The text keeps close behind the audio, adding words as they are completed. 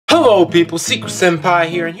Hello people, Seku-Senpai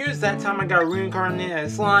here, and here's That Time I Got Reincarnated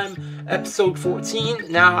as Slime, episode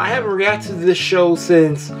 14. Now, I haven't reacted to this show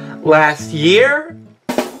since last year.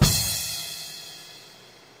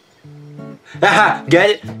 Haha, get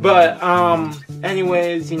it? But,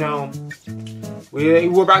 anyways, you know,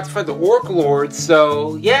 we're about to fight the Orc Lord,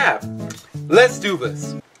 so, yeah, let's do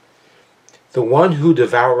this. The one who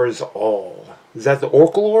devours all. Is that the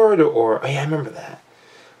Orc Lord, or, oh yeah, I remember that.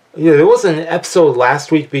 Yeah, there was an episode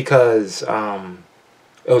last week because it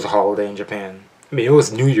was a holiday in Japan. I mean, it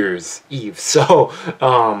was New Year's Eve, so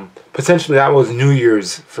potentially that was New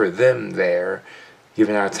Year's for them there,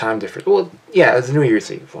 given our time difference. Well, yeah, it's New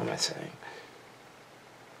Year's Eve. What am I saying?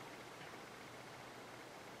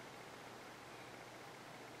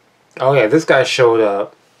 Oh yeah, this guy showed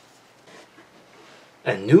up.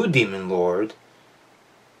 A new demon lord.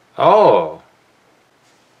 Oh.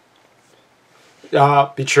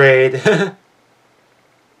 Betrayed.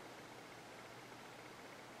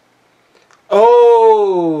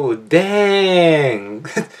 Oh, dang.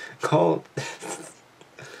 Cold.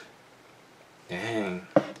 Dang.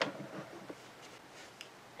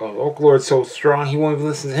 Oh, Orc Lord's so strong, he won't even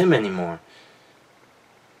listen to him anymore.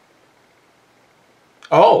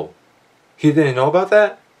 Oh. He didn't know about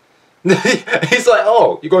that? He's like,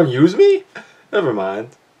 oh, you're going to use me? Never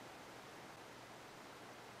mind.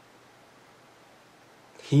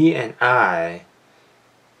 He and I.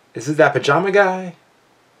 Is this that pajama guy?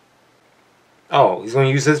 Oh, he's gonna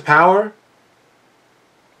use his power?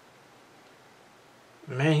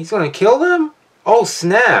 Man, he's gonna kill them? Oh,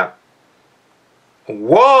 snap.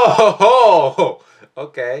 Whoa!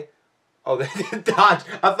 Okay. Oh, they didn't dodge.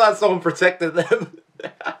 I thought someone protected them.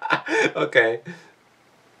 Okay.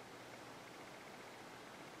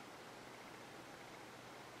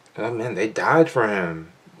 Oh, man, they died for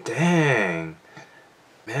him. Dang.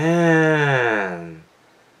 Man,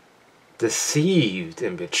 deceived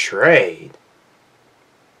and betrayed.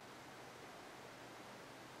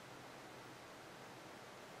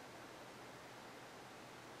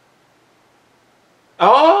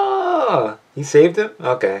 Oh, he saved him?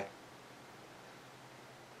 Okay.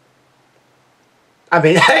 I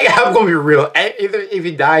mean, I'm gonna be real. Either if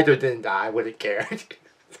he died or didn't die, I wouldn't care.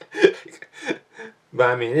 But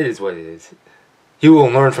I mean, it is what it is. He will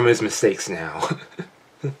learn from his mistakes now.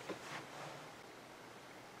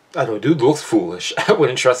 I don't know, dude looks foolish. I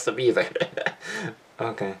wouldn't trust him either.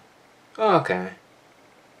 Okay. Okay.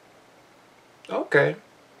 Okay.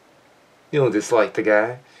 You don't dislike the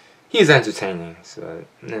guy. He's entertaining, so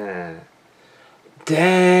nah.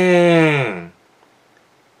 Dang.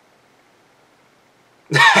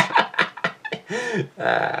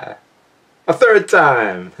 A third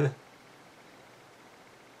time.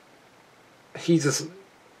 He's just.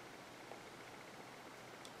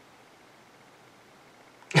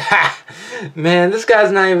 Man, this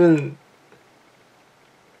guy's not even.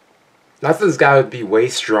 I thought this guy would be way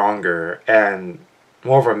stronger and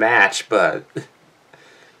more of a match, but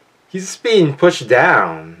he's just being pushed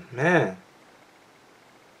down, man.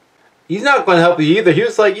 He's not going to help you either. He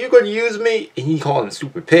was like, "You're going to use me," and he called him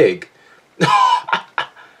stupid pig.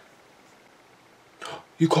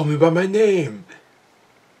 You call me by my name.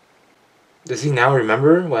 Does he now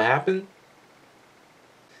remember what happened?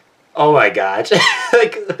 Oh my gosh!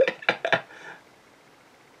 Like.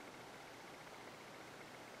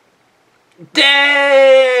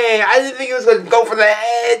 Dang! I didn't think he was going to go for the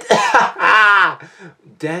head!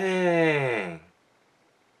 Dang.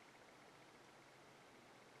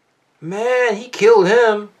 Man, he killed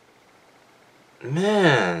him.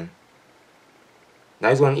 Man. Now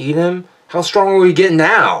he's going to eat him? How strong are we getting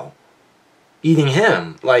now? Eating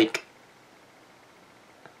him? Like,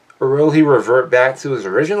 or will he revert back to his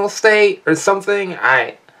original state or something?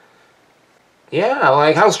 Yeah,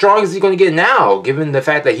 like, how strong is he going to get now, given the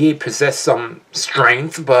fact that he possessed some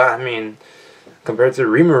strength, but, I mean, compared to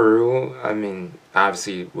Rimuru, I mean,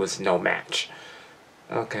 obviously was no match.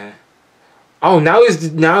 Okay. Oh, now he's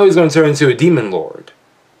going to turn into a demon lord.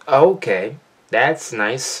 Okay, that's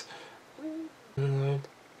nice.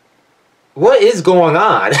 What is going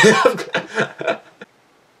on?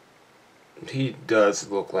 He does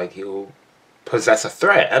look like he'll possess a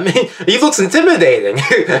threat. I mean, he looks intimidating.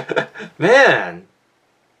 Man.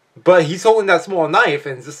 But he's holding that small knife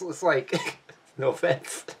and just looks like, no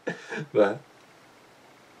offense. But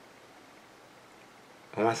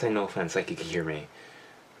when I say no offense, like you can hear me.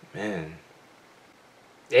 Man.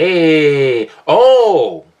 Hey.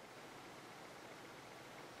 Oh.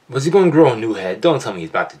 Was he going to grow a new head? Don't tell me he's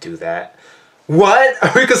about to do that. What?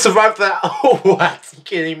 Are we going to survive that? Oh, what? Are you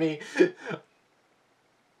kidding me?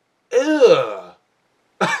 Ugh.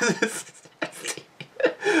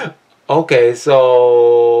 Okay,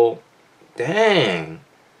 so dang.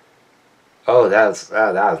 Oh, that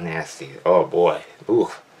was nasty. Oh boy. Ooh.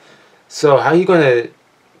 So how are you gonna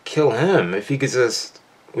kill him if he could just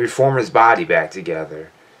reform his body back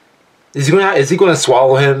together? Is he gonna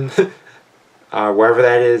swallow him? Wherever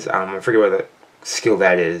that is. I forget what the skill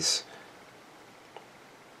that is.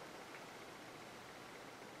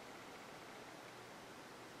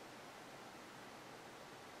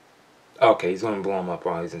 Okay, he's gonna blow him up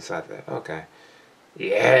while he's inside there. Okay.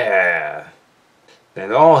 Yeah.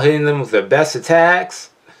 And all hitting them with their best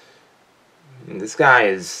attacks. And this guy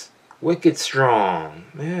is wicked strong.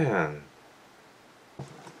 Man.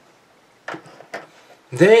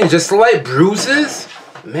 Dang, just light bruises?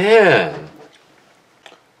 Man.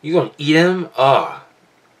 You gonna eat him? Oh.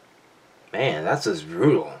 Man, that's just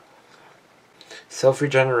brutal.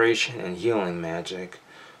 Self-regeneration and healing magic.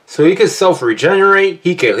 So he can self-regenerate,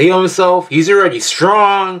 he can heal himself, he's already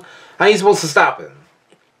strong. How are you supposed to stop him?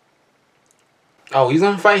 Oh, he's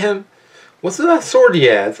gonna fight him? What's that sword he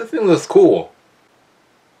has? That thing looks cool.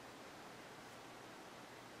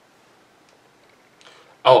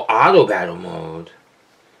 Oh, auto battle mode.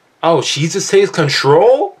 Oh, she just takes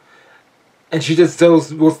control? And she just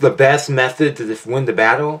does what's the best method to win the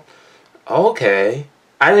battle? Okay.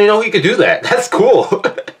 I didn't know he could do that. That's cool.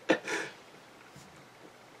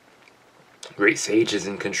 Great Sage is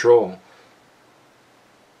in control.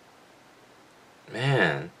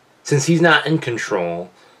 Man. Since he's not in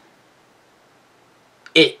control,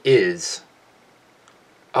 it is.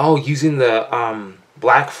 Oh, using the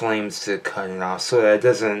black flames to cut it off so that it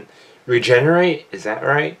doesn't regenerate? Is that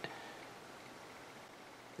right?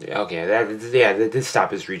 Yeah, okay, that did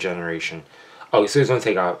stop his regeneration. Oh, so he's gonna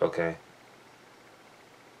take off, okay.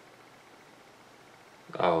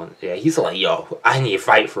 Oh, yeah, he's like, yo, I need to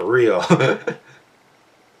fight for real.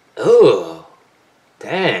 Ugh.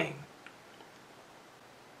 Dang.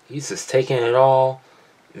 He's just taking it all.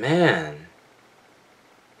 Man.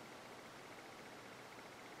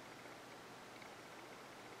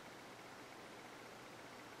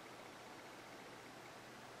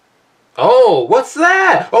 Oh, what's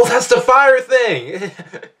that? Oh, that's the fire thing.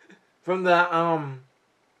 From the,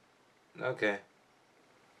 okay.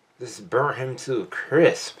 This burnt him to a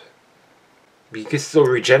crisp. But you can still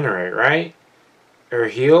regenerate, right? Or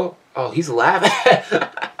heal? Oh, he's laughing.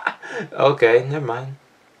 Okay, never mind.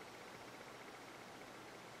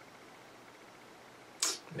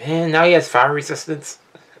 Man, now he has fire resistance.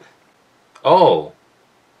 Oh.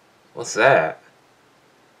 What's that?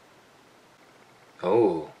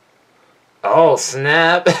 Oh. Oh,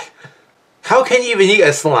 snap. How can you even eat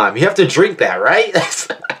a slime? You have to drink that, right?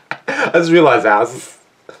 I just realized that.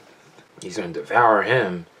 He's going to devour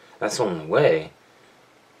him. That's the only way.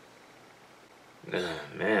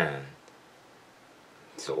 Man.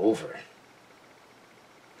 It's over.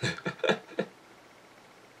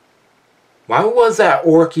 Why was that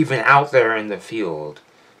orc even out there in the field?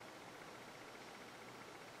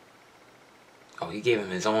 Oh, he gave him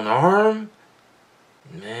his own arm?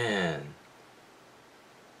 Man.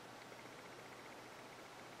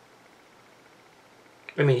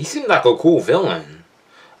 I mean, he seemed like a cool villain.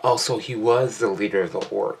 Oh, so he was the leader of the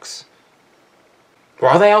orcs. Why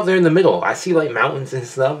are they out there in the middle? I see, like, mountains and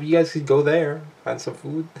stuff. You guys could go there. Find some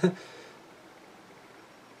food.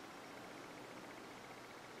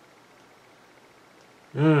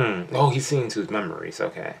 Oh, he's seeing into his memories.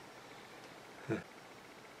 Okay.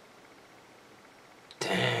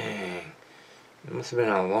 Dang. It must have been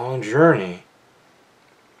a long journey.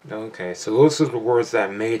 Okay, so those are the words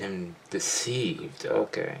that made him deceived.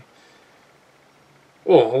 Okay.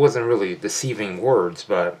 Well, it wasn't really deceiving words,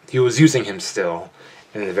 but he was using him still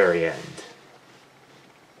in the very end.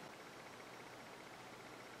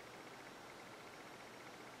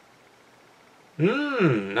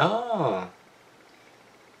 No.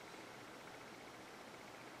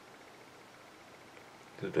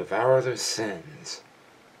 To devour their sins.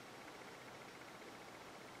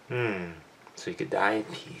 So he could die in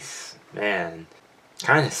peace. Man.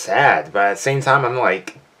 Kind of sad, but at the same time, I'm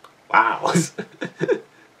like, wow.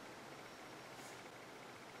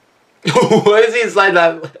 What is he inside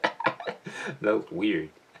that? That was weird.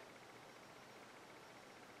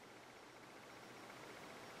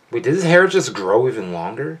 Wait, did his hair just grow even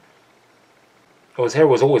longer? Oh, his hair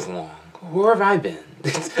was always long. Where have I been?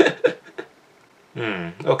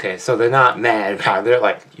 Okay, so they're not mad about it. They're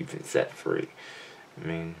like, you've been set free. I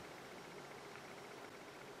mean...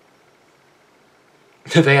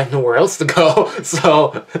 they have nowhere else to go,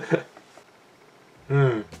 so...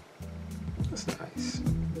 That's nice.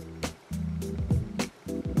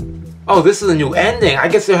 Oh, this is a new ending. I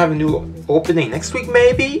guess they'll have a new opening next week,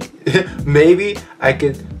 maybe? Maybe I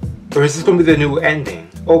could... Or is this going to be the new ending?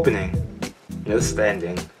 Opening. No, this is the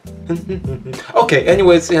ending. Okay,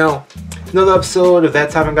 anyways, you know, another episode of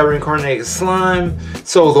That Time I Got Reincarnated Slime.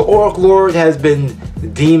 So the Orc Lord has been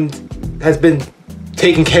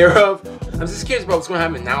taken care of. I'm just curious about what's going to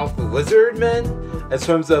happen now with the Lizard Men in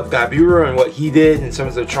terms of Gabura and what he did in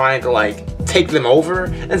terms of trying to like take them over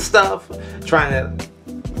and stuff, trying to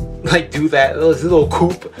like do that little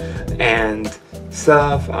coup and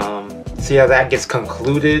stuff. See how that gets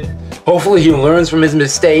concluded. Hopefully he learns from his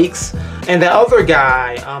mistakes. And the other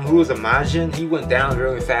guy, who was a Majin, he went down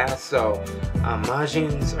really fast. So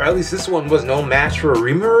Majin's, or at least this one, was no match for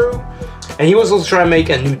Rimuru. And he was also trying to make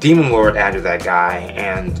a new Demon Lord out of that guy,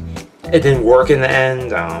 and it didn't work in the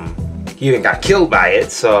end. He even got killed by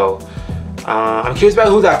it. So I'm curious about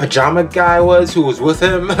who that pajama guy was who was with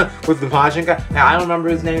him, with the Majin guy. Now, I don't remember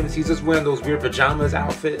his name. He's just wearing those weird pajamas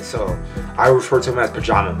outfits, so I refer to him as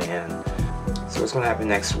Pajama Man. So what's going to happen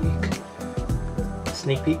next week?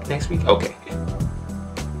 Sneak peek next week? Okay.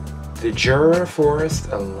 The Jura Forest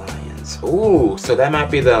Alliance. Ooh, so that might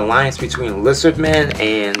be the alliance between Lizardmen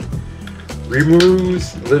and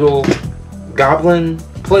Rimuru's little goblin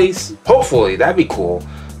place. Hopefully, that'd be cool.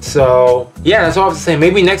 So, yeah, that's all I have to say.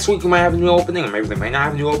 Maybe next week we might have a new opening, or maybe they might not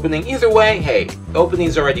have a new opening. Either way, hey, the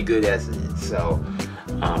opening's already good as it is. So,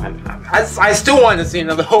 I still want to see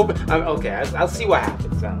another opening. Okay, I'll see what happens.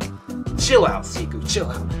 Chill out, Seku,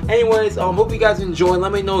 chill out. Anyways, hope you guys enjoyed.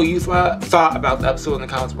 Let me know what you thought about the episode in the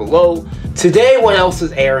comments below. Today, what else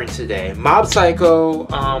is airing today? Mob Psycho,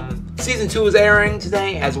 Season 2 is airing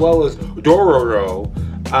today, as well as Dororo.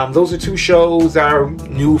 Those are two shows that are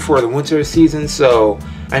new for the winter season, so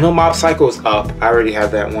I know Mob Psycho is up. I already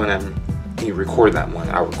have that one. I need to record that one.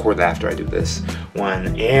 I'll record that after I do this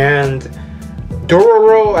one. And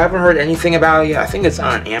Dororo, I haven't heard anything about it yet. I think it's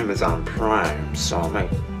on Amazon Prime, so I might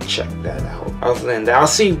check that out. Other than that, I'll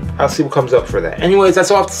see what comes up for that. Anyways,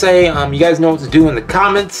 that's all I have to say. You guys know what to do in the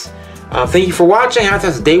comments. Thank you for watching.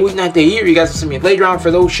 That's day, week, night, day, year. You guys will see me later on for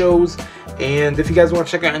those shows. And if you guys want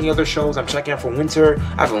to check out any other shows I'm checking out for winter,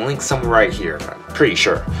 I have a link somewhere right here. I'm pretty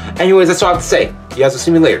sure. Anyways, that's all I have to say. You guys will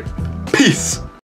see me later. Peace.